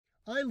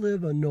I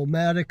live a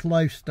nomadic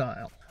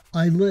lifestyle.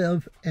 I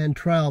live and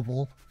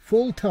travel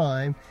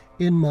full-time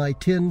in my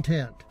tin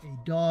tent,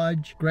 a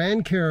Dodge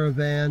Grand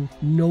Caravan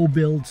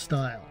no-build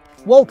style.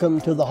 Welcome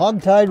to the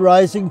HogTide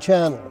Rising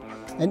channel,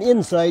 an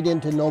insight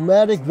into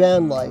nomadic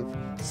van life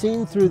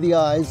seen through the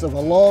eyes of a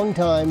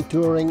long-time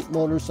touring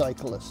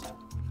motorcyclist.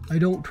 I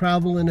don't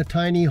travel in a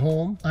tiny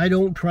home. I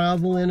don't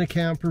travel in a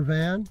camper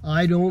van.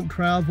 I don't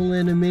travel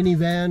in a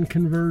minivan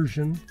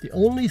conversion. The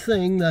only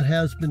thing that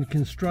has been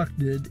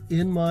constructed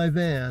in my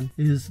van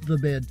is the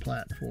bed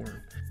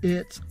platform.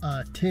 It's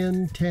a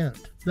tin tent.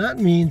 That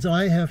means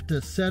I have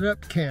to set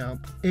up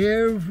camp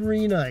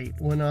every night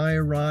when I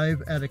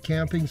arrive at a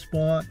camping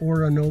spot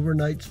or an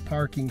overnight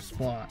parking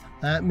spot.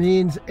 That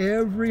means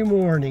every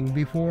morning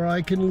before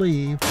I can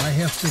leave, I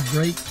have to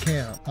break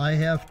camp. I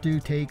have to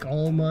take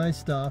all my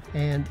stuff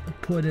and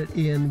put it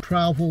in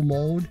travel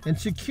mode and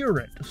secure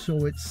it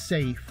so it's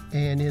safe.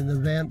 And in the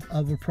event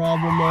of a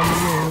problem on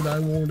the road, I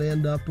won't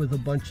end up with a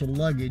bunch of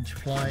luggage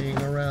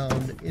flying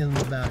around in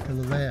the back of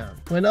the van.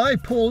 When I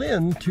pull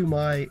into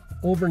my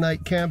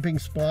overnight camping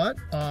spot,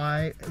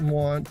 I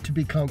want to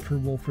be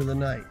comfortable for the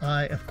night.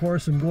 I, of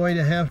course, am going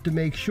to have to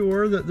make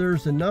sure that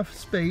there's enough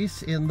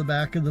space in the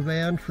back of the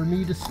van for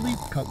me to sleep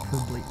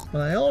comfortably.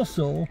 But I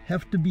also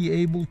have to be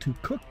able to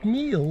cook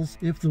meals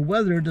if the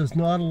weather does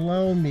not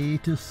allow me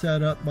to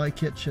set up my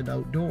kitchen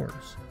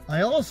outdoors.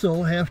 I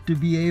also have to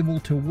be able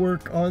to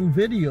work on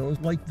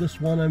videos like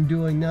this one I'm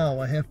doing now.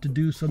 I have to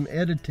do some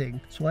editing,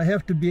 so I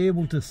have to be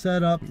able to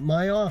set up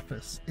my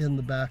office in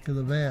the back of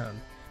the van.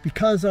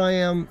 Because I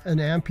am an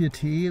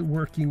amputee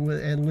working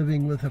with and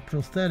living with a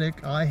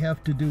prosthetic, I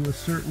have to do a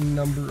certain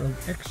number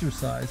of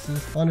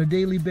exercises on a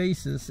daily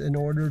basis in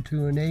order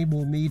to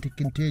enable me to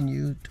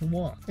continue to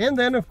walk. And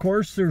then, of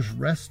course, there's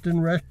rest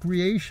and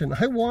recreation.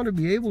 I want to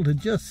be able to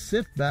just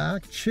sit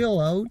back,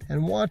 chill out,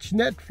 and watch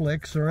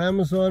Netflix or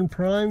Amazon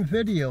Prime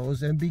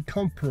videos and be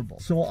comfortable.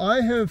 So I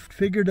have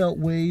figured out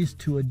ways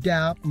to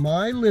adapt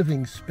my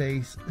living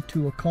space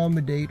to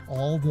accommodate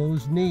all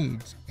those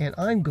needs. And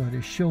I'm going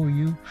to show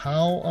you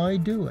how I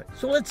do it.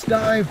 So let's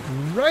dive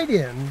right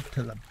in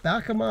to the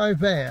back of my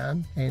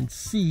van and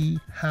see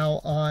how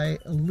I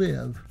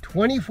live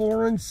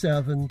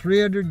 24/7,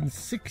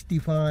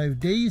 365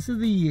 days of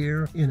the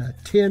year in a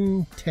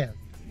tin tent.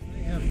 I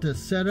have to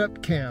set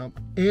up camp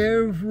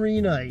every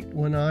night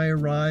when I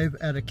arrive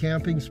at a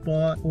camping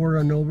spot or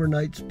an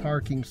overnight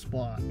parking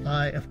spot.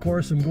 I, of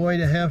course, am going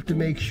to have to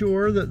make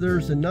sure that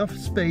there's enough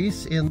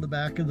space in the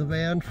back of the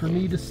van for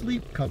me to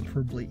sleep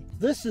comfortably.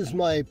 This is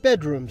my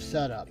bedroom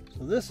setup.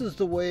 So this is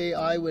the way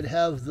I would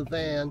have the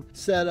van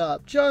set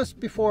up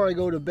just before I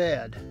go to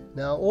bed.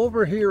 Now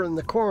over here in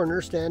the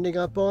corner, standing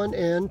up on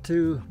end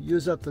to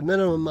use up the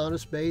minimum amount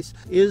of space,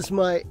 is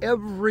my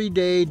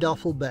everyday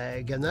duffel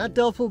bag. And that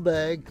duffel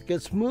bag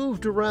gets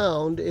moved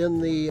around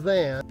in the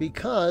van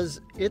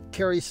because it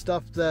carries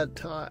stuff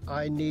that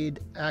I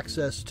need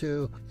access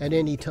to at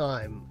any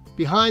time.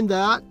 Behind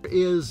that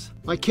is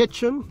my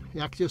kitchen.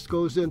 That just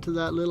goes into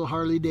that little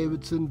Harley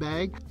Davidson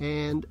bag.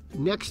 And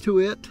next to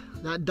it,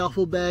 that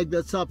duffel bag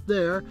that's up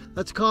there,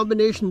 that's a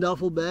combination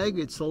duffel bag.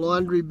 It's the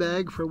laundry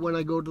bag for when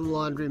I go to the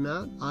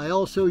laundromat. I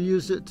also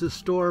use it to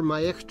store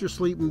my extra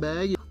sleeping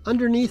bag.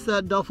 Underneath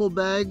that duffel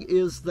bag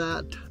is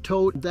that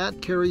tote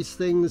that carries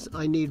things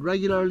I need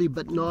regularly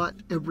but not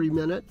every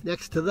minute.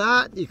 Next to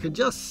that, you can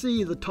just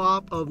see the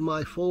top of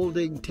my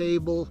folding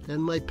table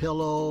and my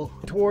pillow.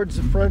 Towards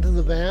the front of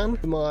the van,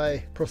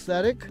 my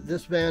prosthetic.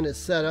 This van is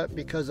set up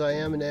because I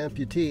am an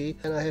amputee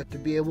and I have to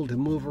be able to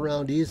move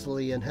around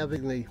easily, and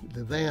having the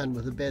van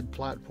with a bed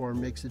platform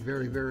makes it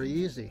very, very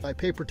easy. My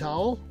paper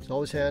towel is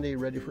always handy,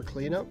 ready for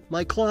cleanup.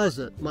 My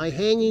closet, my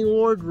hanging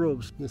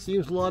wardrobes. It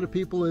seems a lot of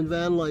people in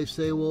van life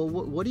say, well,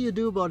 what do you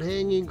do about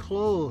hanging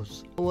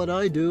clothes? What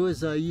I do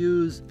is I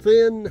use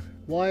thin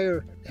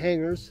wire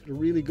hangers, the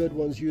really good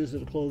ones used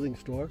at a clothing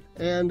store,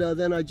 and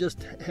then I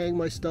just hang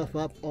my stuff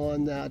up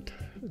on that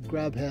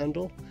grab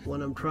handle.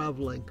 When I'm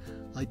traveling,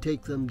 I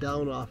take them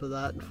down off of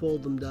that and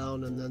fold them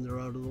down, and then they're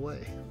out of the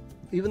way.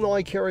 Even though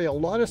I carry a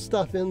lot of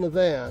stuff in the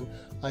van,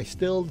 I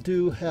still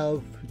do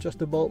have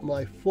just about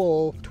my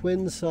full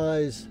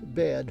twin-size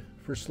bed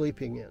for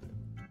sleeping in.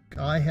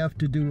 I have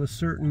to do a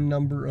certain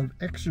number of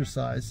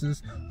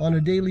exercises on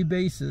a daily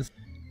basis.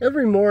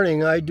 Every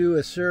morning I do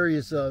a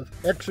series of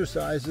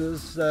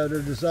exercises that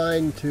are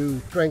designed to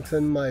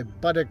strengthen my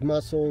buttock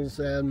muscles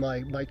and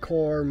my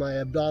core, my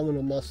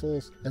abdominal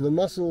muscles, and the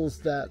muscles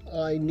that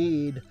I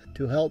need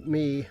to help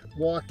me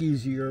walk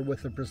easier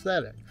with a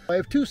prosthetic. I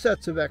have two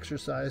sets of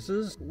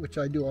exercises which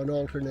I do on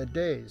alternate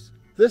days.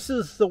 This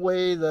is the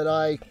way that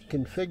I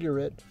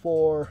configure it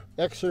for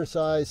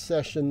exercise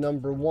session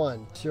number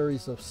 1,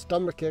 series of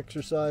stomach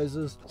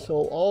exercises. So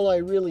all I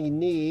really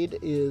need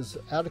is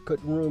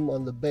adequate room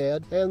on the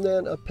bed and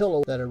then a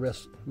pillow that I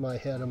rest my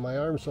head and my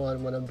arms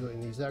on when I'm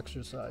doing these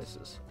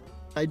exercises.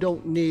 I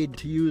don't need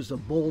to use a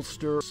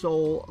bolster,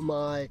 so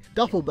my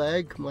duffel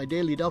bag, my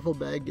daily duffel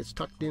bag, gets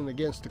tucked in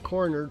against the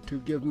corner to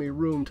give me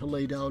room to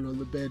lay down on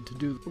the bed to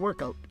do the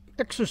workout.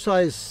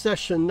 Exercise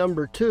session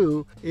number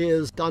 2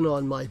 is done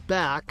on my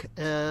back,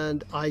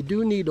 and I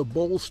do need a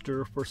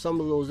bolster for some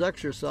of those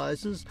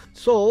exercises,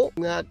 so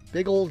that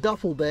big old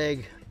duffel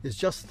bag is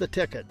just the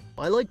ticket.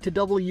 I like to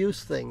double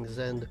use things,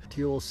 and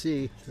you will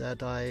see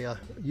that I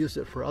use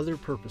it for other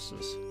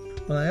purposes.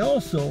 But I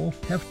also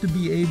have to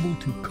be able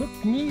to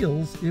cook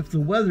meals if the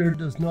weather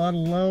does not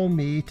allow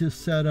me to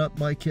set up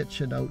my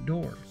kitchen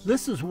outdoors.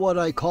 This is what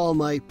I call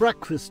my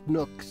Breakfast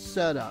Nook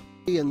setup.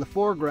 In the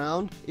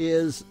foreground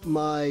is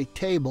my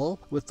table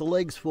with the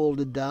legs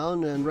folded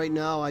down, and right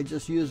now I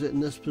just use it in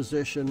this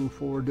position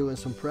for doing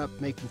some prep,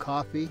 making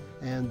coffee,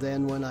 and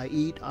then when I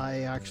eat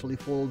I actually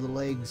fold the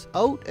legs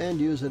out and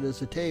use it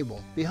as a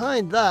table.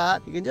 Behind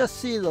that you can just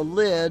see the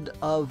lid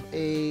of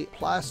a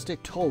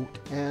plastic tote,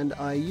 and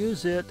I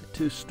use it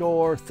to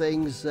store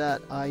things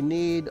that I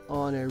need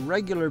on a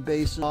regular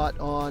basis, not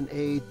on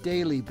a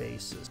daily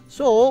basis.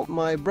 So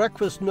my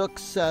Breakfast Nook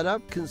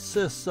setup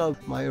consists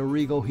of my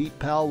Origo Heat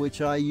Pal,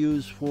 which I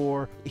use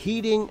for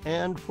heating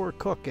and for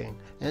cooking.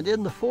 And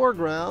in the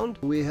foreground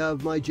we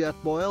have my jet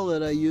boil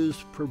that I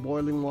use for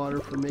boiling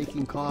water for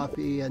making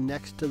coffee, and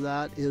next to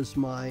that is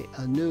my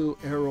new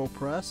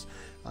AeroPress,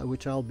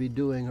 which I'll be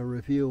doing a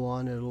review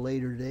on at a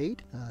later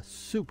date. A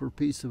super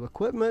piece of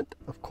equipment.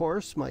 Of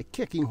course, my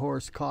Kicking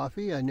Horse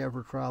coffee. I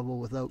never travel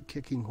without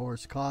Kicking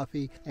Horse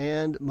coffee.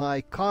 And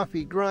my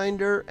coffee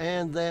grinder,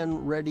 and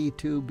then ready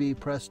to be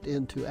pressed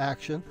into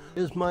action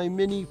is my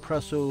mini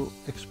presso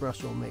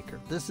espresso maker.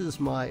 This is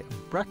my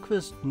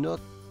Breakfast Nook.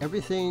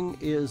 Everything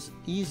is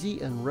easy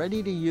and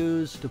ready to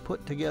use to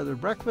put together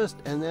breakfast,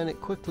 and then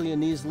it quickly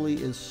and easily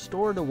is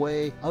stored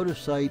away out of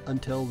sight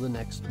until the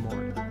next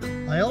morning.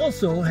 I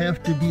also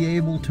have to be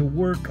able to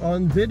work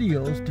on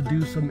videos to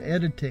do some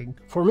editing.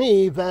 For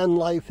me, van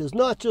life is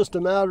not just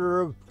a matter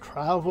of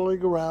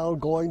traveling around,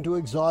 going to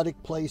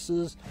exotic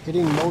places,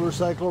 hitting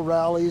motorcycle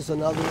rallies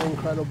and other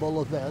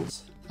incredible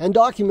events, and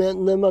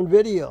documenting them on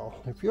video.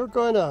 If you're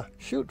going to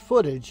shoot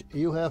footage,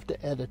 you have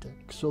to edit it.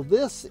 So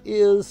this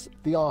is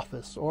the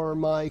office, or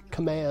my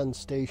command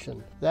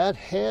station. That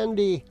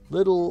handy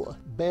little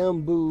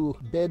bamboo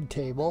bed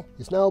table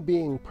is now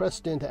being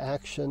pressed into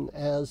action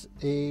as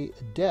a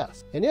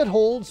desk. And it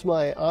holds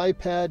my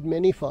iPad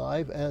Mini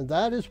 5, and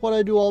that is what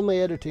I do all my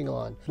editing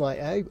on. My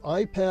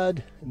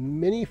iPad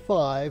Mini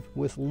 5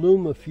 with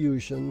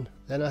LumaFusion.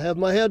 Then I have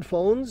my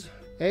headphones,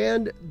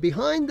 and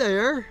behind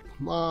there,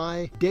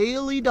 my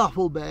daily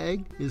duffel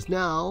bag is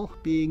now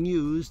being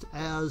used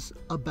as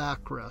a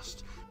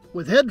backrest.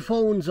 With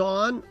headphones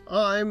on,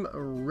 I'm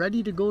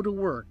ready to go to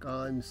work.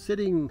 I'm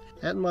sitting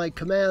at my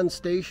command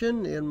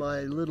station in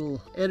my little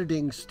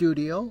editing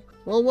studio.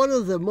 Well, one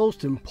of the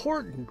most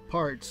important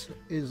parts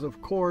is, of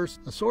course,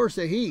 a source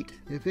of heat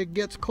if it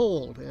gets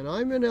cold. And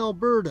I'm in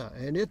Alberta,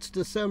 and it's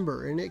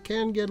December, and it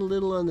can get a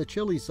little on the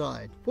chilly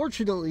side.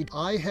 Fortunately,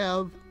 I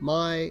have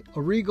my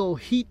Origo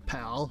Heat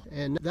Pal,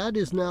 and that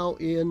is now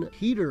in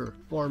heater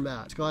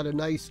format. It's got a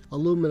nice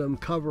aluminum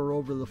cover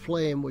over the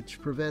flame,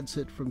 which prevents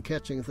it from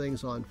catching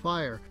things on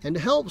fire. And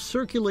to help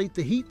circulate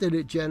the heat that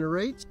it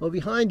generates, well,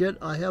 behind it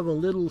I have a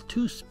little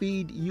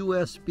 2-speed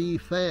USB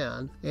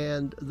fan,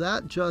 and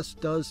that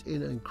just does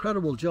an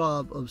incredible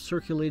job of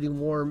circulating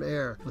warm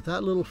air. With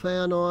that little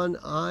fan on,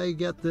 I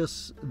get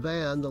this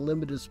van, the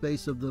limited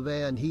space of the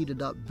van,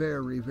 heated up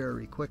very,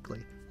 very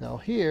quickly. Now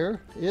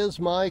here is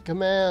my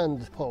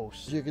command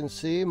post. As you can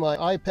see, my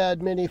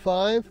iPad Mini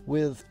 5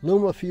 with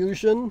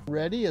LumaFusion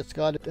ready. It's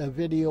got a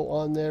video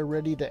on there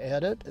ready to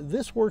edit.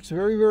 This works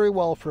very, very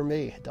well for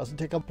me. It doesn't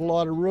take up a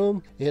lot of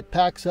room. It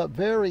packs up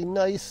very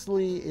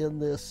nicely in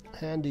this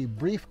handy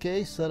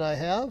briefcase that I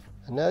have.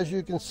 And as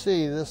you can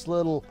see, this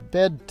little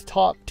bed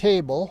top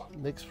table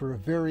makes for a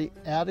very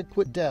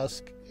adequate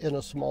desk in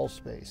a small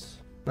space.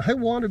 I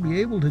want to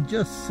be able to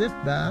just sit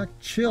back,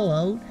 chill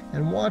out,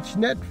 and watch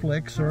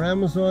Netflix or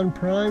Amazon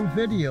Prime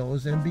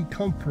videos and be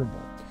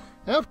comfortable.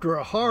 After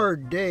a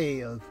hard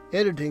day of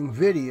editing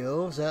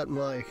videos at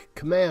my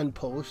command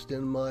post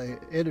in my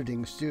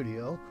editing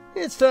studio,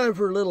 it's time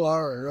for a little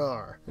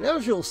R&R. And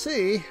as you'll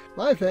see,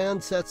 my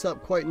van sets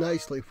up quite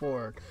nicely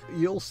for it.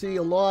 You'll see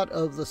a lot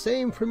of the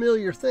same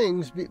familiar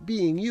things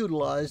being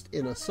utilized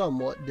in a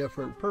somewhat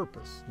different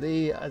purpose.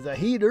 The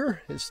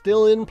heater is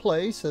still in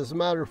place. As a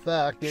matter of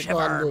fact, it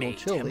got a little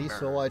chilly,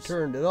 so I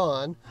turned it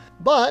on.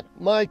 But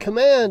my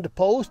command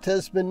post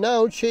has been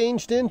now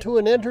changed into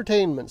an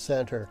entertainment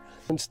center.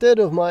 Instead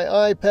of my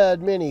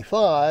iPad Mini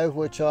 5,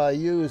 which I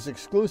use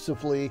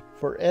exclusively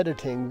for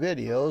editing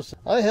videos,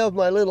 I have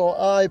my little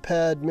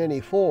iPad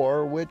Mini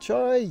 4, which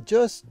I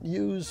just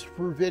use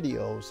for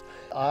videos.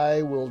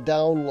 I will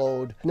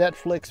download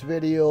Netflix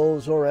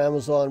videos or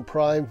Amazon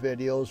Prime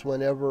videos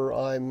whenever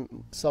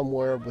I'm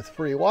somewhere with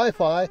free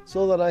Wi-Fi,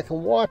 so that I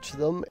can watch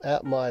them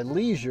at my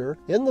leisure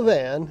in the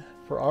van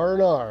for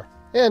R&R.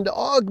 And to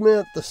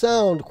augment the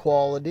sound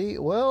quality,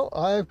 well,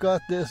 I've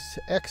got this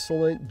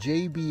excellent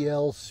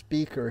JBL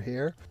speaker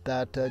here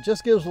that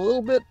just gives a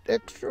little bit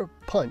extra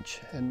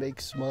punch and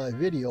makes my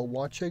video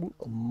watching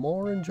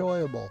more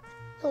enjoyable.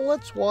 Now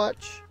let's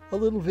watch a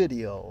little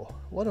video.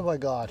 What have I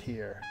got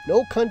here?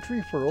 No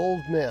Country for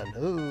Old Men.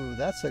 Ooh,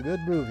 that's a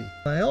good movie.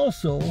 I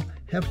also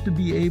have to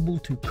be able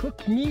to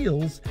cook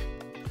meals.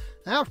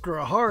 After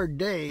a hard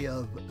day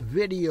of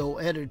video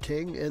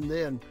editing and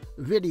then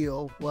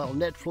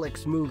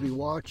Netflix movie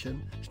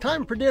watching, it's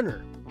time for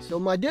dinner. So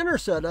my dinner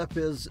setup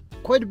is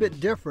quite a bit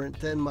different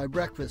than my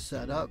breakfast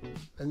setup.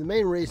 And the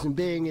main reason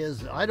being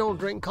is I don't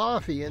drink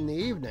coffee in the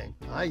evening.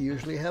 I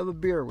usually have a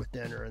beer with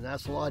dinner, and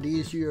that's a lot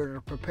easier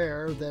to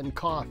prepare than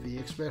coffee,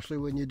 especially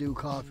when you do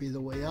coffee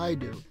the way I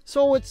do.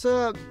 So it's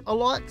a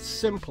lot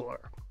simpler.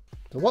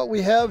 So what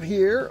we have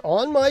here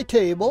on my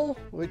table,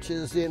 which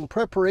is in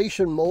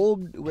preparation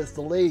mode with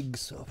the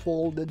legs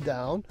folded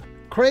down,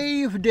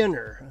 Crave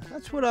dinner.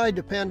 That's what I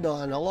depend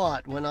on a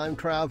lot when I'm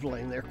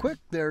traveling. They're quick,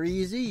 they're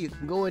easy. You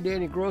can go into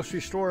any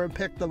grocery store and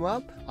pick them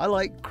up. I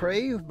like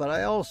Crave, but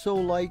I also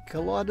like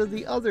a lot of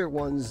the other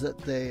ones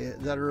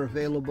that are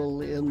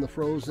available in the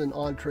frozen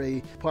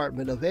entree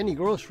department of any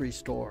grocery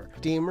store.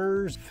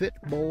 Steamers, fit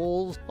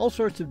bowls, all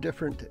sorts of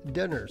different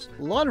dinners.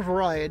 A lot of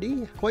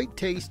variety, quite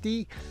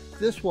tasty.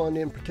 This one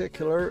in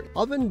particular,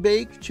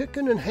 oven-baked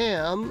chicken and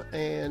ham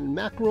and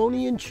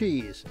macaroni and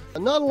cheese.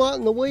 Not a lot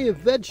in the way of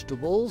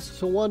vegetables,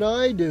 so what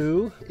I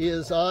do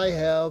is I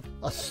have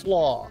a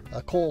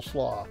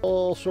coleslaw.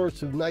 All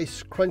sorts of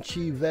nice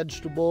crunchy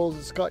vegetables.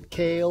 It's got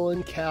kale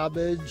and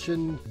cabbage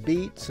and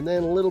beets, and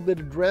then a little bit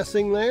of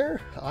dressing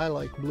there. I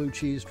like blue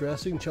cheese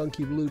dressing,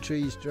 chunky blue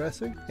cheese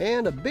dressing,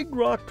 and a Big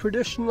Rock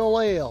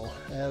traditional ale,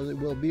 as it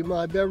will be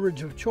my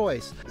beverage of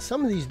choice.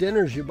 Some of these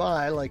dinners you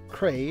buy, like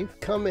Crave,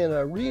 come in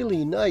a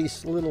really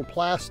nice little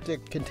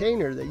plastic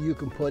container that you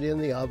can put in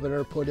the oven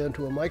or put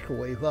into a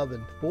microwave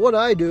oven. But what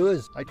I do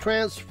is I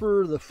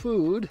transfer the food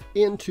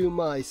into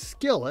my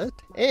skillet,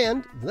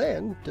 and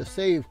then to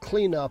save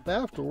cleanup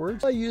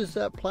afterwards, I use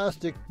that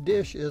plastic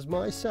dish as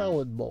my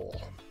salad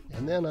bowl.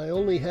 And then I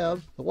only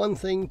have the one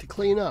thing to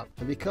clean up.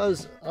 And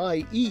because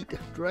I eat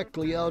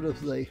directly out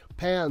of the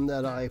pan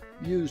that I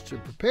use to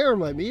prepare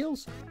my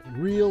meals,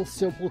 real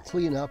simple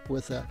cleanup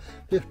with a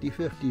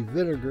 50-50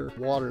 vinegar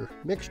water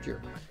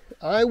mixture.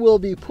 I will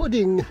be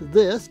putting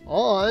this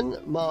on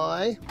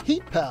my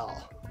heat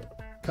pal.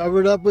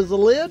 Covered up with the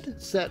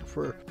lid, set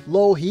for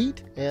low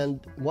heat, and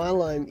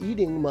while I'm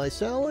eating my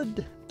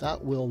salad,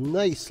 that will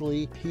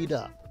nicely heat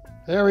up.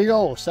 There we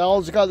go,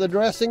 salad's got the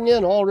dressing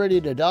in, all ready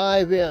to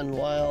dive in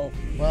while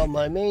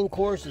my main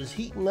course is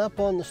heating up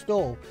on the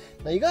stove.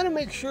 Now you got to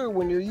make sure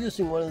when you're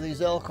using one of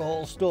these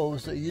alcohol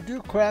stoves that you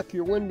do crack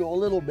your window a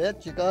little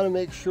bit. You got to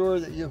make sure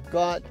that you've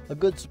got a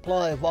good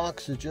supply of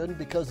oxygen,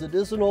 because it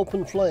is an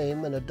open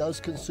flame and it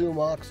does consume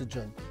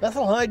oxygen.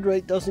 Methyl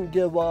hydrate doesn't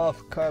give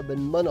off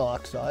carbon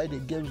monoxide,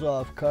 it gives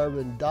off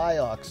carbon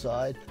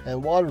dioxide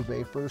and water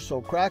vapor,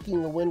 so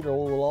cracking the window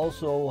will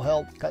also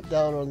help cut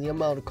down on the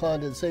amount of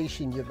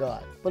condensation you got.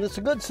 But it's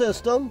a good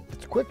system,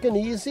 it's quick and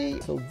easy.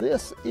 So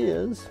this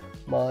is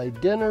my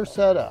dinner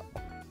setup.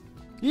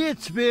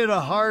 It's been a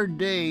hard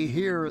day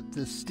here at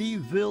the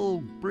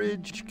Steveville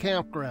Bridge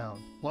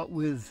campground. What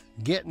with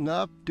getting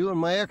up, doing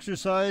my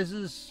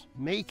exercises,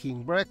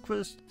 making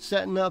breakfast,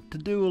 setting up to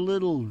do a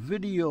little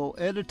video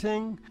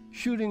editing,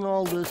 shooting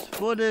all this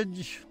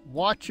footage,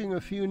 watching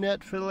a few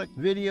Netflix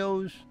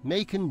videos,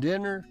 making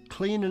dinner,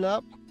 cleaning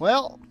up.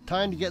 Well,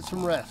 time to get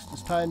some rest.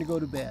 It's time to go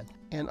to bed.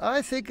 And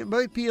I think it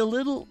might be a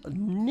little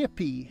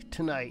nippy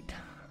tonight.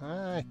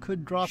 I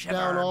could drop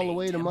down all the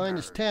way to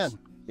 -10.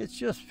 It's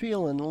just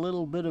feeling a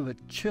little bit of a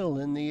chill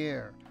in the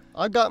air.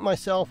 I got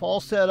myself all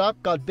set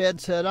up, got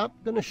bed set up.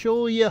 Going to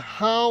show you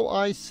how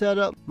I set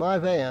up my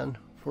van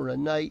for a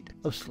night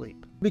of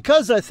sleep.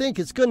 Because I think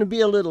it's going to be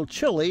a little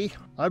chilly,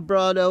 I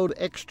brought out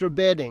extra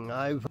bedding.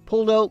 I've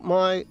pulled out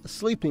my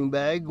sleeping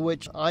bag,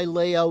 which I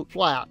lay out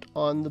flat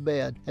on the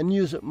bed and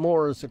use it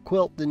more as a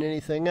quilt than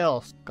anything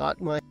else.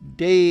 Got my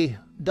day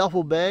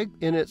duffel bag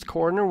in its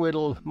corner, which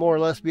will more or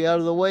less be out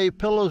of the way.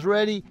 Pillows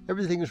ready,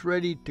 everything's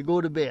ready to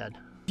go to bed.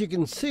 You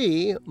can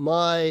see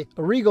my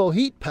Origo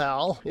heat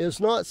pal is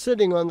not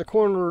sitting on the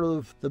corner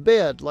of the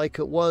bed like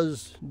it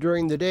was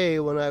during the day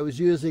when I was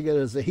using it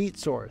as a heat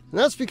source. And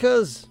that's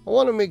because I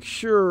want to make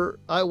sure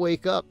I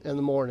wake up in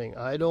the morning.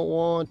 I don't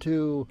want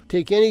to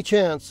take any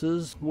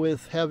chances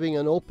with having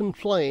an open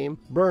flame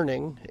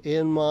burning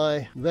in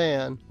my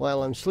van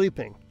while I'm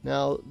sleeping.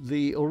 Now,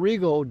 the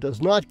Origo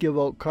does not give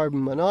out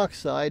carbon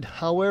monoxide.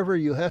 However,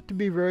 you have to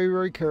be very,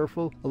 very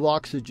careful of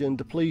oxygen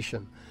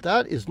depletion.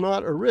 That is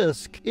not a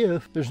risk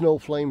if there's no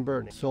flame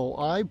burning. So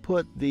I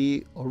put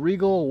the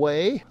Origo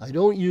away. I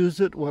don't use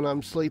it when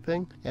I'm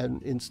sleeping,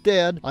 and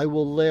instead I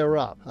will layer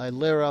up. I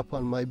layer up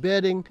on my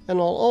bedding, and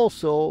I'll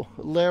also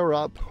layer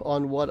up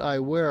on what I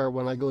wear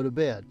when I go to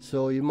bed.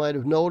 So you might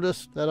have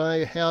noticed that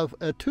I have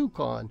a toque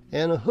on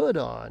and a hood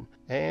on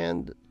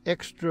and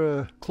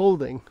extra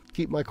clothing to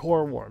keep my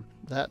core warm.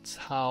 That's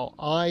how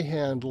I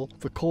handle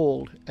the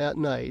cold at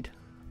night.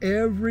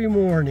 Every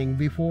morning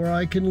before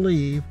I can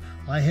leave,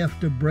 I have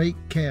to break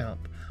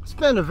camp.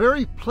 Spent a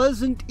very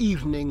pleasant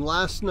evening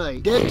last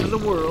night, dead to the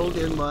world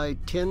in my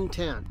tin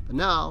tent. But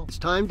now it's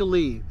time to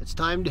leave. It's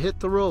time to hit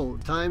the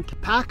road. Time to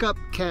pack up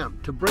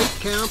camp, to break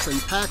camp and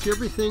pack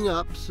everything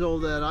up so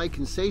that I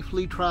can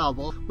safely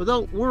travel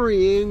without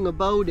worrying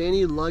about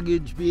any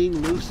luggage being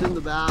loose in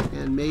the back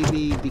and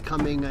maybe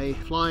becoming a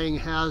flying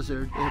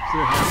hazard if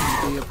there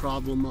happens to be a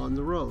problem on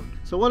the road.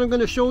 So what I'm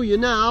going to show you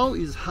now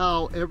is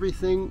how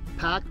everything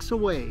packs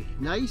away.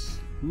 Nice,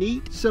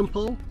 neat,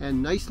 simple,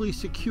 and nicely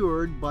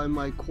secured by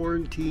my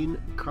quarantine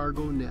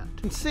cargo net.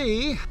 You can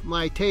see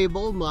my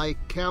table, my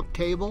camp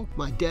table,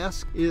 my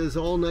desk is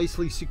all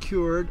nicely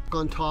secured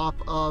on top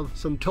of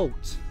some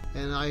totes,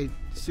 and I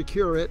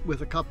secure it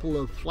with a couple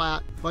of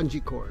flat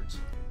bungee cords.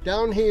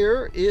 Down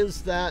here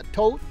is that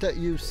tote that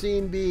you've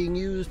seen being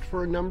used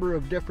for a number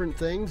of different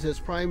things. Its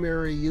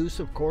primary use,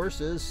 of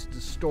course, is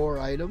to store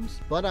items,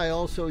 but I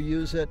also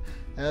use it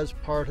as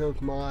part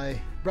of my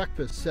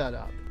breakfast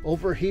setup.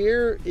 Over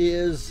here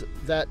is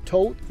that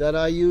tote that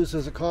I use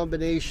as a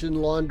combination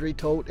laundry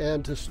tote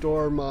and to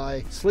store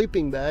my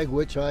sleeping bag,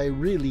 which I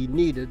really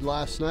needed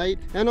last night.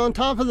 And on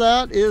top of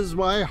that is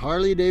my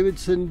Harley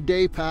Davidson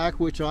day pack,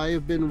 which I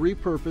have been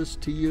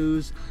repurposed to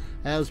use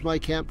as my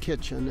camp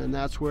kitchen, and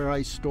that's where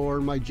I store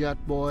my jet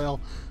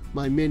boil,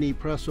 my mini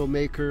presso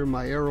maker,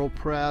 my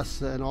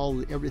AeroPress,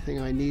 and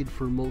everything I need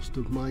for most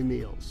of my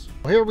meals.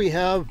 Here we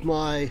have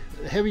my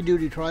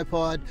heavy-duty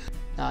tripod.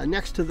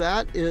 Next to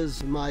that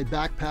is my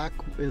backpack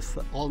with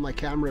all my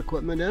camera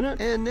equipment in it,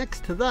 and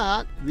next to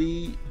that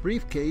the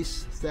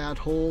briefcase that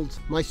holds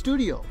my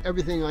studio,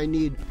 everything I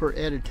need for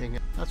editing.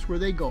 That's where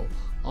they go,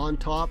 on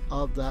top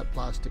of that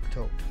plastic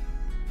tote.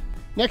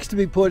 Next to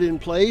be put in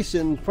place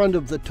in front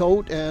of the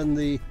tote and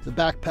the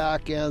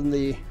backpack and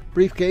the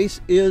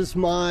briefcase is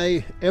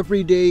my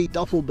everyday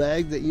duffel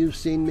bag that you've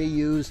seen me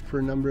use for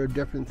a number of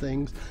different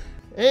things.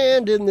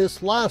 And in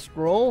this last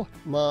row,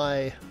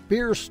 my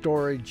beer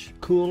storage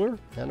cooler,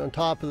 and on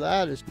top of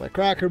that is my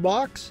cracker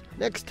box.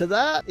 Next to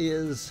that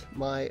is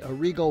my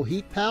Origo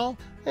Heat Pal,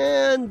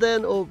 and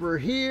then over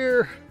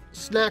here,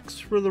 snacks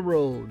for the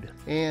road.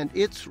 And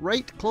it's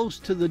right close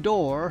to the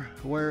door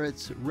where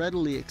it's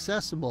readily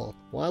accessible.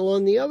 While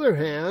on the other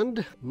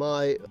hand,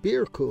 my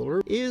beer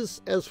cooler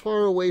is as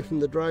far away from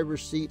the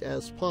driver's seat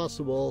as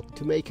possible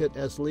to make it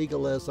as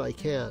legal as I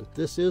can.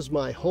 This is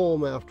my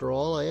home after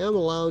all. I am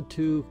allowed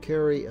to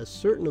carry a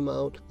certain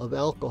amount of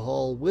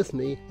alcohol with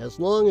me as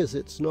long as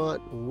it's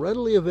not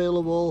readily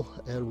available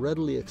and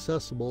readily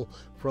accessible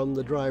from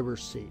the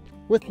driver's seat.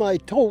 With my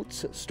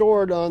totes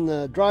stored on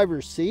the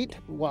driver's seat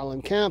while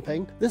I'm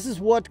camping, this is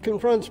what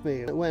confronts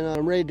me. When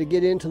I'm ready to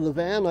get into the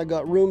van, I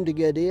got room to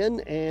get in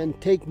and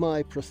take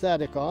my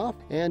prosthetic off,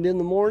 and in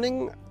the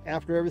morning,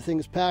 after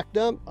everything's packed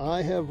up,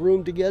 I have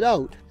room to get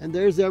out. And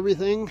there's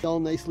everything all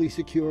nicely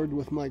secured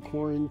with my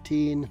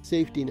quarantine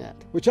safety net,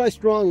 which I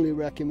strongly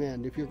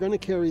recommend. If you're going to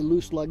carry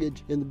loose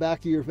luggage in the back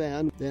of your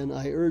van, then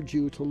I urge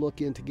you to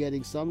look into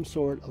getting some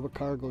sort of a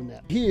cargo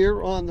net.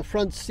 Here on the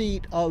front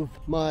seat of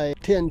my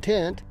tin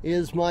tent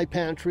is my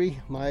pantry,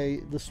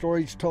 the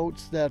storage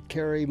totes that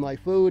carry my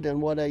food and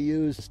what I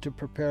use to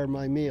prepare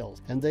my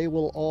meals. And they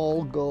will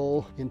all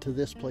go into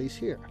this place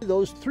here.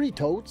 Those three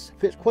totes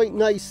fit quite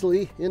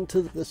nicely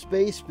into the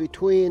space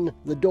between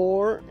the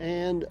door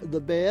and the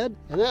bed,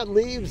 and that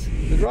leaves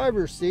the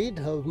driver's seat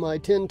of my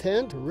tin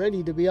tent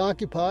ready to be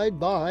occupied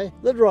by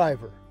the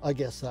driver. I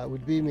guess that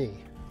would be me.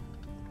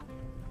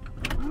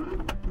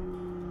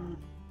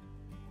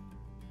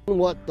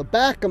 What the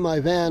back of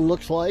my van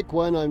looks like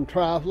when I'm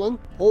traveling.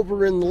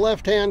 Over in the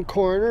left-hand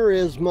corner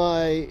is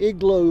my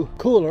igloo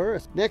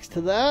cooler. Next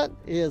to that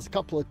is a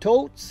couple of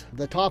totes.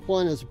 The top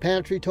one is a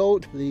pantry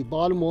tote. The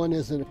bottom one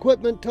is an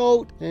equipment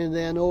tote. And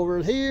then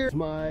over here is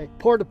my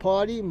porta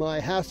potty, my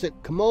hassock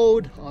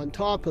commode. On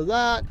top of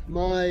that,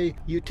 my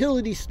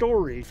utility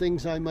storage,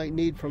 things I might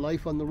need for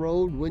life on the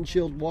road,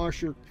 windshield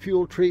washer,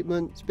 fuel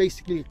treatment. It's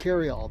basically a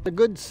carry-all. A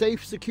good,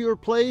 safe, secure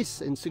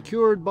place and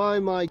secured by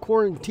my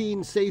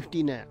quarantine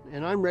safety net.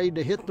 And I'm ready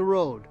to hit the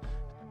road.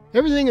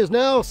 Everything is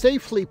now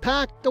safely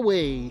packed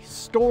away,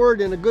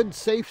 stored in a good,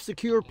 safe,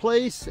 secure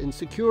place, and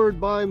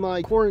secured by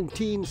my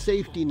quarantine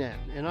safety net,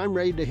 and I'm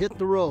ready to hit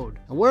the road.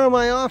 And where am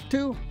I off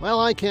to? Well,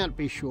 I can't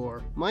be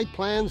sure. My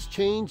plans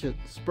change at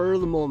the spur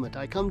of the moment.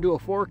 I come to a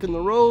fork in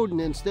the road,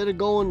 and instead of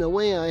going the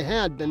way I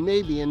had been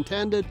maybe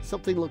intended,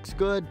 something looks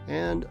good,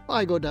 and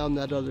I go down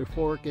that other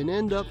fork and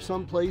end up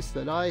someplace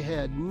that I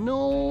had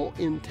no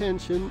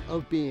intention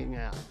of being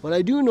at. But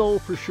I do know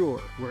for sure,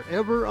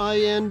 wherever I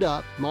end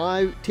up,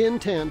 my tin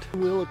tent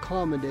will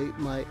accommodate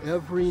my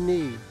every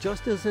need,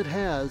 just as it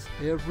has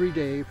every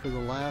day for the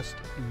last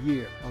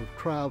year of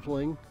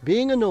traveling,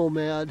 being a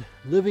nomad,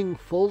 living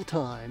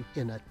full-time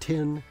in a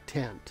tin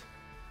tent.